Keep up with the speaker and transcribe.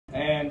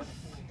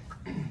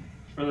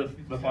for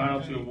the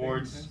final two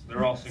awards,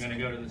 they're also going to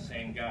go to the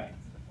same guy.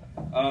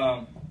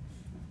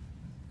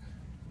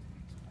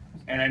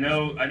 And I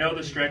know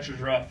the stretch is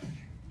rough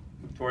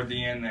toward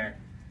the end there.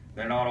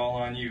 They're not all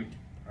on you.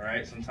 All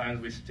right.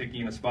 Sometimes we stick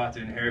you in a spot to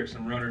inherit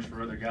some runners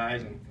for other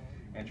guys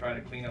and try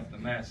to clean up the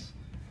mess.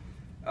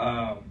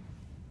 And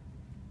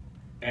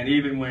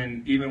even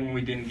when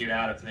we didn't get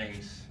out of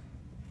things,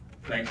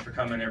 thanks for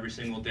coming every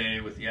single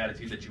day with the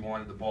attitude that you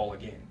wanted the ball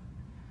again.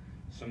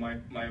 So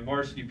my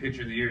varsity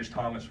pitcher of the year is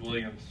Thomas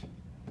Williams.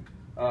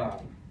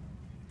 But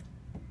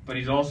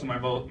he's also my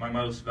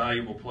most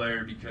valuable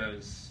player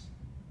because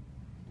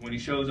when he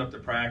shows up to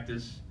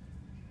practice,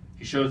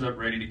 he shows up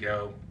ready to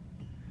go.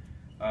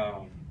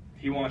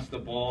 He wants the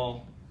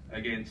ball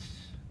against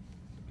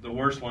the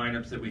worst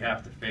lineups that we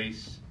have to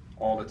face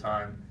all the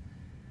time.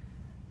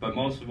 But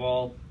most of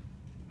all,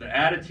 the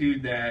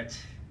attitude that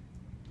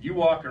you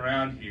walk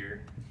around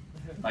here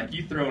like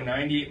you throw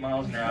 98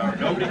 miles an hour,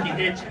 nobody can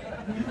hit you.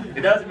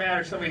 It doesn't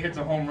matter if somebody hits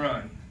a home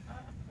run.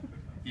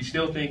 You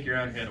still think you're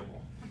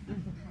unhittable.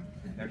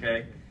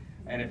 Okay?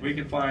 And if we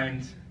can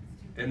find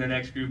in the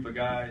next group of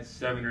guys,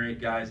 7 or 8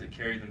 guys that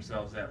carry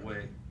themselves that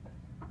way,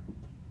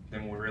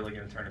 then we're really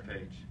going to turn a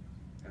page.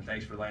 And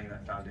thanks for laying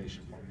that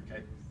foundation for me,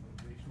 okay?